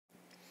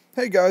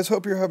Hey guys,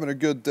 hope you're having a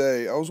good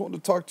day. I was wanting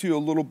to talk to you a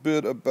little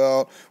bit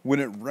about when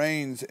it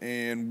rains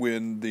and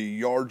when the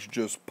yards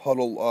just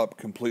puddle up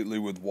completely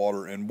with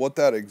water and what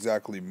that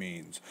exactly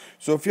means.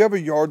 So if you have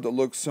a yard that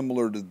looks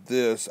similar to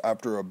this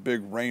after a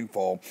big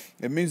rainfall,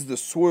 it means the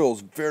soil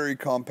is very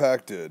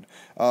compacted.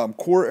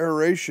 Core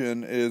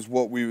aeration is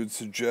what we would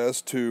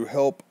suggest to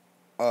help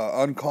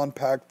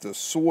uncompact the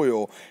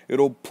soil.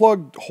 It'll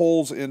plug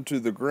holes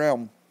into the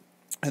ground,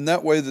 and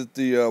that way that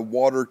the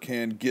water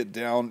can get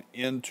down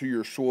into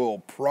your soil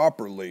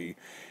properly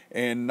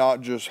and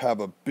not just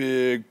have a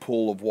big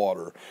pool of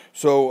water.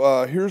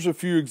 So here's a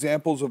few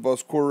examples of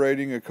us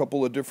correlating a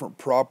couple of different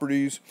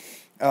properties.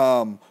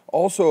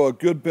 Also, a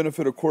good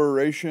benefit of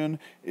correlation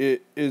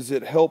is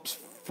it helps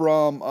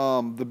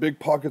from the big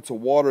pockets of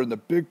water, and the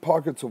big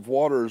pockets of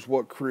water is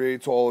what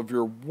creates all of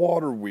your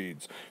water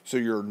weeds. So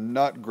your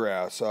nut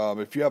grass,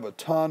 if you have a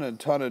ton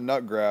of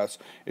nut grass,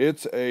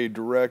 it's a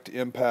direct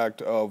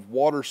impact of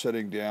water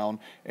setting down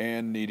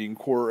and needing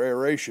core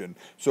aeration.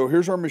 So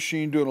here's our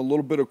machine doing a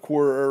little bit of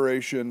core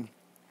aeration.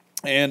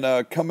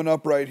 And coming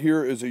up right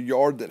here is a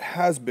yard that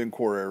has been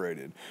core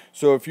aerated.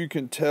 So if you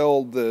can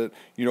tell that,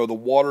 the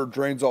water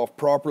drains off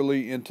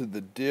properly into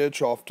the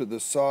ditch off to the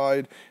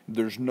side,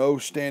 there's no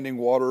standing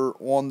water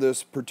on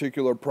this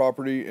particular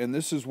property, and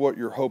this is what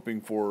you're hoping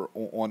for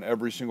on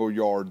every single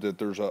yard, that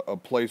there's a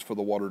place for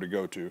the water to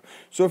go to.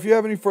 So if you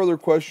have any further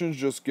questions,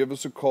 just give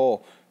us a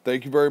call.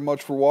 Thank you very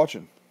much for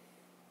watching.